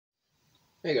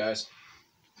Hey guys.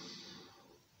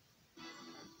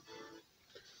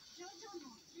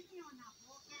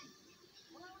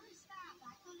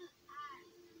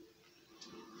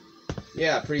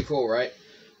 Yeah, pretty cool, right?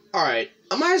 Alright,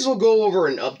 I might as well go over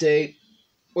an update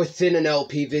within an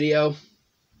LP video.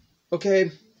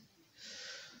 Okay?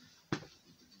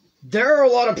 There are a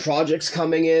lot of projects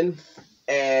coming in,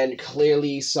 and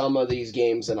clearly some of these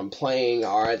games that I'm playing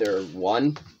are either,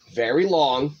 one, very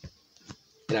long,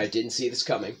 and I didn't see this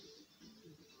coming,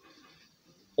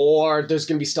 or there's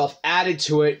going to be stuff added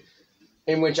to it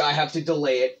in which I have to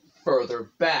delay it further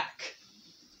back.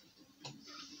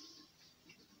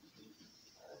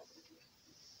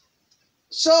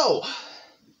 So,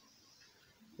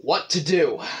 what to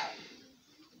do?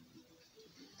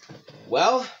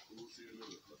 Well,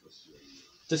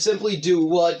 to simply do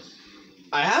what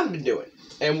I have been doing,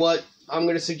 and what I'm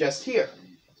going to suggest here.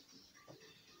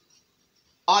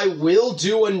 I will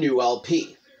do a new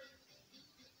LP.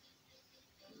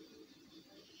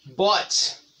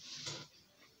 But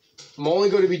I'm only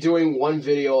going to be doing one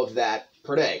video of that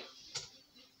per day.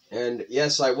 And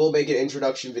yes, I will make an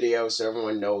introduction video so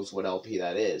everyone knows what LP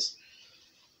that is.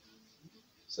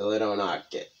 So they don't not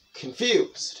get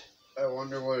confused. I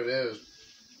wonder what it is.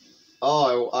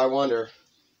 Oh, I wonder.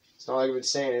 It's not like I've been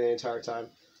saying it the entire time.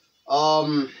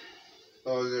 Oh,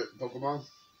 is it Pokemon?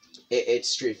 It's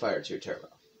Street Fighter 2 Turbo.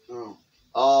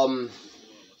 Oh.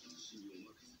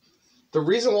 The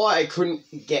reason why I couldn't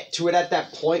get to it at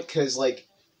that point, because, like,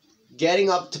 getting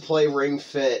up to play Ring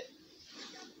Fit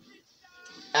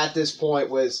at this point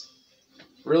was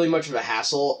really much of a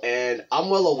hassle, and I'm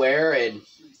well aware, and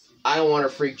I don't want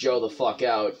to freak Joe the fuck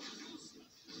out.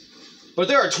 But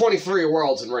there are 23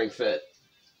 worlds in Ring Fit.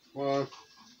 Well.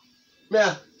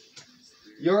 Yeah.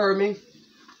 You heard me.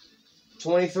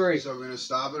 23. So we're going to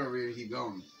stop it, or we're going to keep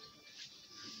going?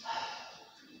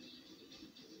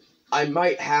 I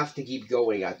might have to keep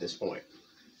going at this point.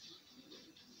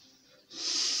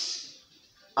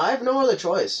 I have no other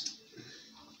choice.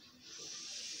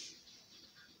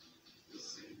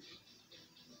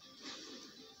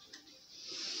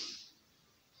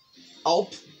 I'll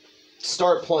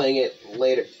start playing it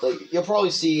later. Like, you'll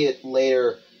probably see it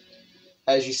later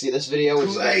as you see this video,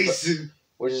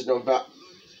 which is November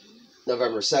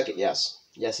 2nd, yes.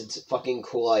 Yes, it's fucking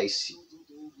Cool Ice.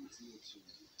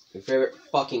 Your favorite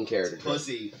fucking character.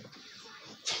 Pussy.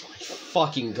 Oh my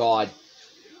fucking god.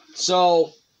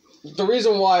 So, the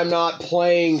reason why I'm not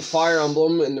playing Fire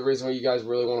Emblem, and the reason why you guys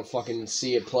really want to fucking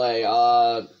see it play,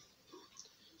 well,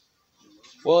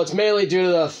 it's mainly due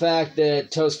to the fact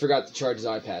that Toast forgot to charge his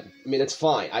iPad. I mean, that's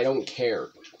fine. I don't care.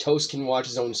 Toast can watch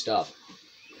his own stuff.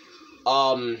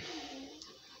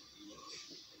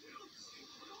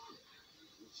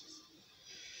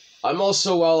 I'm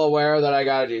also well aware that I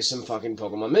gotta do some fucking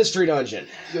Pokemon Mystery Dungeon.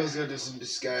 You also gotta do some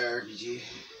Sky RPG.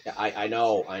 Yeah, I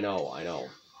know.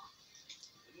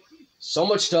 So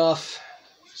much stuff,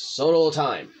 so little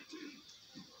time.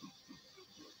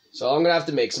 So I'm gonna have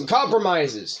to make some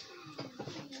compromises.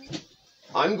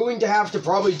 I'm going to have to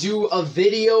probably do a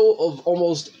video of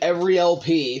almost every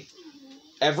LP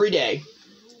every day.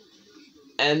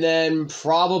 And then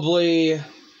probably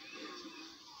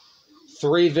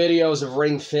 3 videos of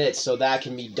Ring Fit so that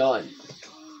can be done.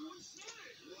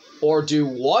 Or do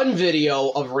 1 video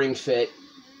of Ring Fit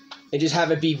and just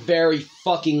have it be very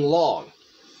fucking long.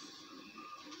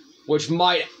 Which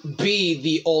might be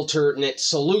the alternate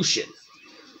solution.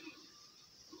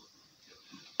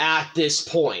 At this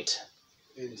point.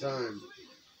 In time.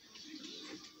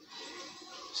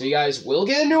 So you guys will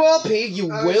get a new LP. You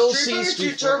will see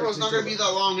Street Fighter 2 Turbo is not going to be that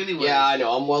long anyway. Yeah, I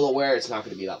know. I'm well aware it's not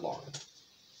going to be that long.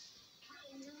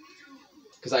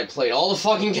 Because I played all the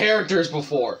fucking characters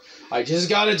before. I just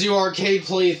got to do arcade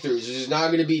playthroughs, which is not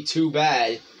going to be too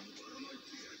bad.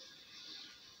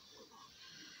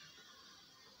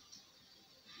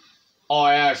 Oh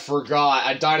yeah, I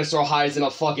forgot. A dinosaur hides in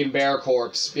a fucking bear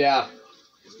corpse. Yeah.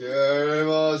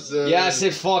 Yes,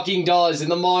 it fucking does. In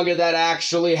the manga, that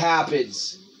actually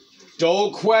happens.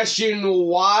 Don't question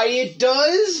why it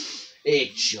does.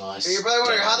 It just And you're probably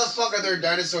wondering, how the fuck are there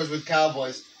dinosaurs with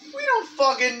cowboys? We don't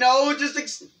fucking know. Just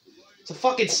it's a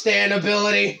fucking stand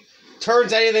ability.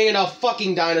 Turns anything into a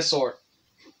fucking dinosaur.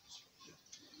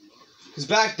 Because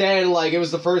back then, like, it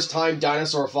was the first time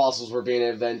dinosaur fossils were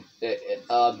being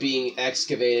being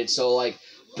excavated. So, like,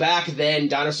 back then,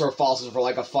 dinosaur fossils were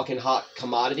like a fucking hot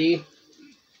commodity.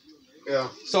 Yeah.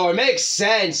 So it makes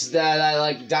sense that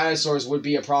like dinosaurs would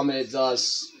be a prominent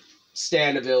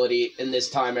stand ability in this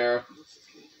time era,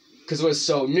 because it was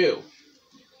so new.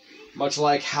 Much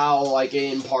like how, like,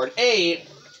 in Part 8,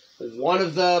 one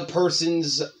of the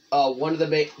person's one of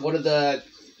the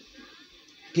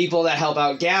people that help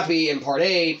out Gappy in Part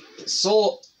 8,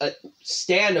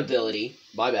 stand ability,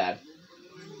 my bad.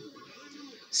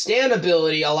 Stand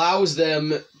ability allows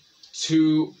them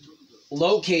to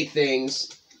locate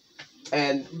things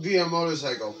and... Via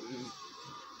motorcycle.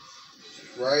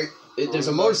 Right? There's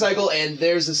a motorcycle and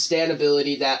there's a stand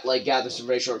ability that, like, gathers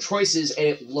information on choices and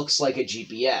it looks like a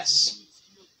GPS.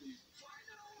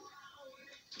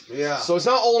 Yeah. So it's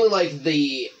not only, like,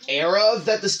 the era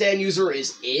that the stand user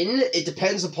is in, it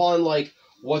depends upon, like,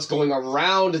 what's going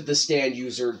around the stand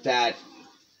user that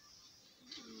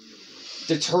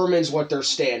determines what their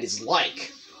stand is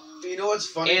like. You know what's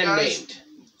funny, and guys? Named.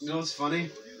 You know what's funny?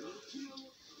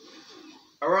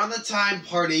 Around the time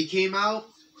Part 8 came out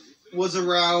was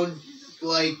around,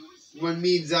 like, when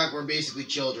me and Zach were basically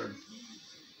children.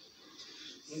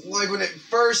 Like, when it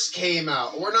first came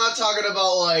out. We're not talking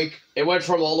about, like... It went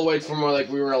from all the way from, like,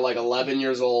 we were, like, 11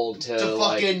 years old to fucking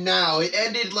like, now. It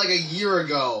ended, like, a year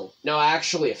ago. No,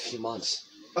 actually, a few months.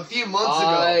 A few months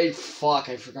ago. Fuck,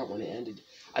 I forgot when it ended.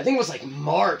 I think it was, like,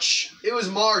 March. It was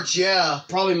March, yeah.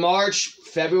 Probably March,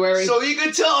 February. So you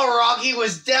could tell Rocky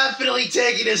was definitely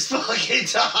taking his fucking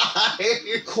time.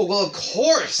 Cool, well, of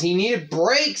course. He needed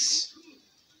breaks.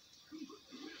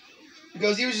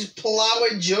 Because he was just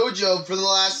plowing JoJo for the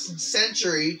last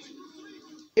century.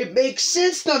 It makes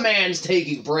sense the man's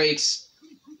taking breaks.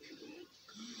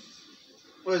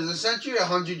 What, is a century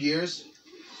 100 years?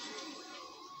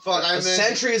 Fuck, I meant... A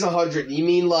century is 100. You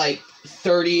mean, like,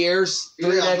 30 years?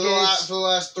 3 decades? For the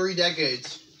last 3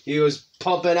 decades. He was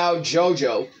pumping out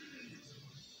JoJo.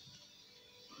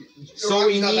 So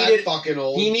Rocky's not that fucking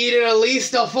old. He needed at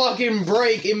least a fucking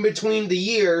break in between the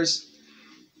years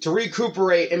to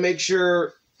recuperate and make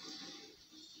sure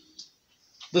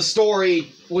the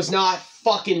story was not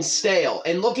fucking stale.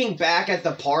 And looking back at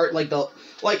the part,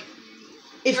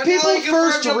 if people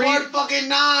first read fucking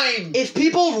 9, if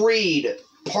people read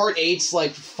Part 8's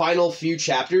like final few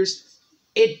chapters,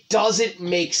 it doesn't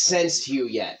make sense to you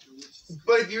yet.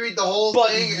 But if you read the whole but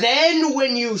thing, then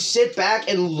when you sit back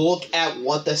and look at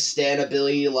what the stand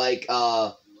ability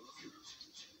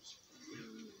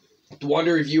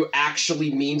Wonder Review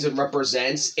actually means and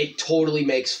represents, it totally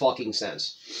makes fucking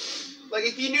sense. Like,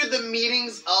 if you knew the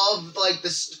meanings of, like,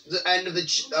 the end of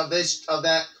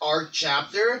that arc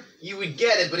chapter, you would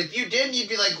get it. But if you didn't, you'd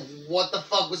be like, what the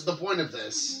fuck was the point of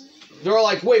this? They're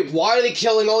like, wait, why are they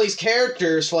killing all these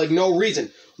characters for, like, no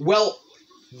reason? Well,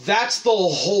 that's the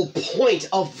whole point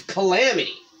of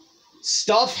Calamity.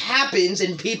 Stuff happens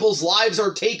and people's lives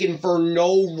are taken for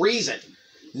no reason.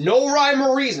 No rhyme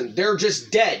or reason. They're just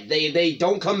dead. They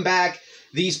don't come back.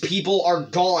 These people are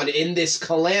gone in this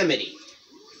calamity.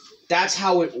 That's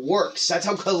how it works. That's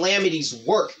how calamities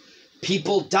work.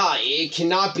 People die. It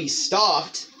cannot be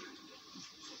stopped.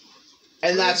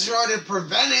 And that's... They try to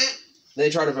prevent it. They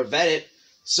try to prevent it.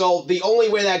 So the only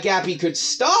way that Gappy could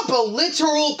stop a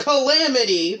literal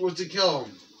calamity... was to kill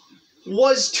him.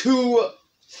 Was to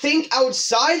think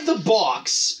outside the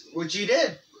box. Which he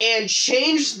did. And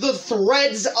change the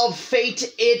threads of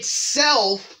fate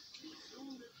itself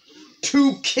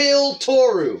to kill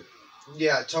Toru.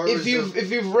 Yeah, Toru. If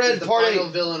you've read the Part 8, final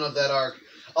villain of that arc.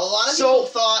 A lot of people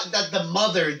thought that the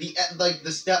mother,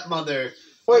 the stepmother,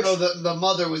 the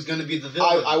mother was going to be the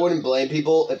villain. I wouldn't blame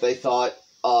people if they thought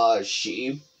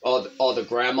the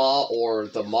grandma or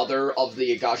the mother of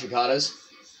the Agashikatas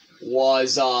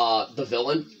was the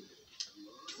villain.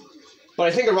 But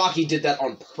I think Araki did that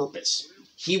on purpose.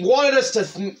 He wanted us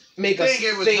to make us think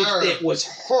it was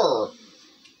her,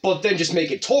 but then just make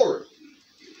it Toru.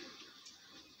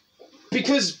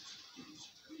 Because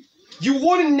you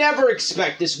would never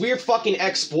expect this weird fucking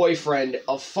ex-boyfriend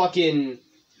of fucking...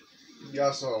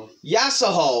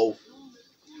 Yasuho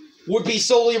would be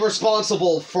solely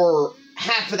responsible for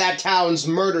half of that town's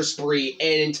murder spree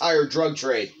and entire drug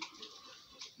trade.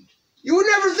 You would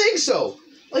never think so.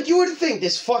 Like, you would think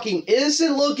this fucking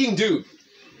innocent-looking dude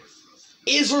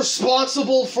is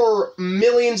responsible for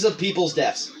millions of people's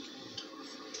deaths.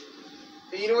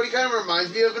 And you know what he kind of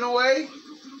reminds me of in a way?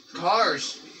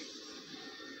 Cars.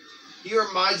 He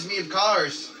reminds me of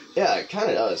Cars. Yeah, it kind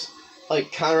of does.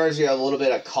 Like, kind of reminds me of a little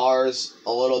bit of Cars,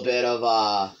 a little bit of,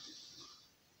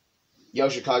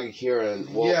 Yoshikage Kira,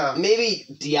 and, well, yeah, maybe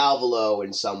Diavolo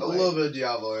in some way. A little bit of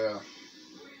Diavolo, yeah.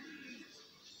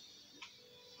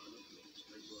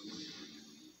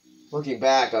 Looking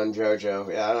back on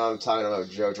JoJo, yeah, I know I'm talking about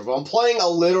JoJo, but I'm playing a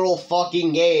literal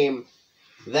fucking game.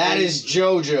 That is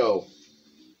JoJo.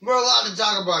 We're allowed to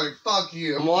talk about it. Fuck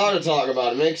you. I'm allowed to talk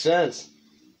about it. Makes sense.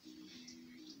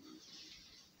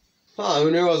 Huh,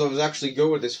 who knew I was actually good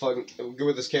with this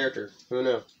character? Who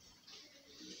knew?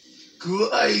 Cool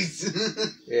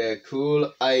ice. Yeah,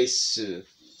 cool ice.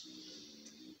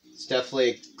 It's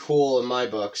definitely cool in my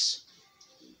books.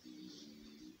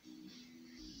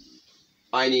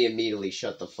 I need to immediately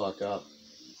shut the fuck up.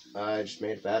 I just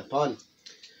made a bad pun.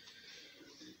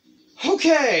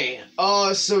 Okay,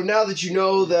 so now that you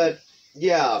know that,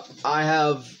 yeah, I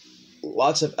have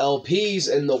lots of LPs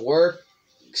in the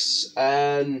works,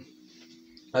 and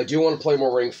I do want to play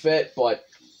more Ring Fit, but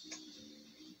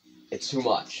it's too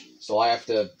much. So I have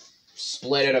to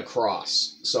split it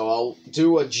across. So I'll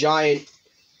do a giant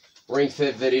Ring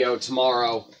Fit video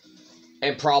tomorrow,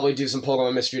 and probably do some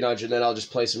Pokemon Mystery Dungeon, then I'll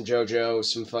just play some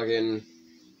JoJo's, some fucking...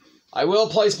 I will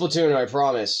play Splatoon, I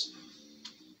promise.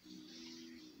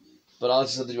 But I'll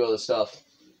just have to do other stuff.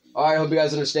 Alright, hope you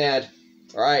guys understand.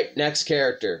 Alright, next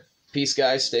character. Peace,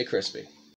 guys. Stay crispy.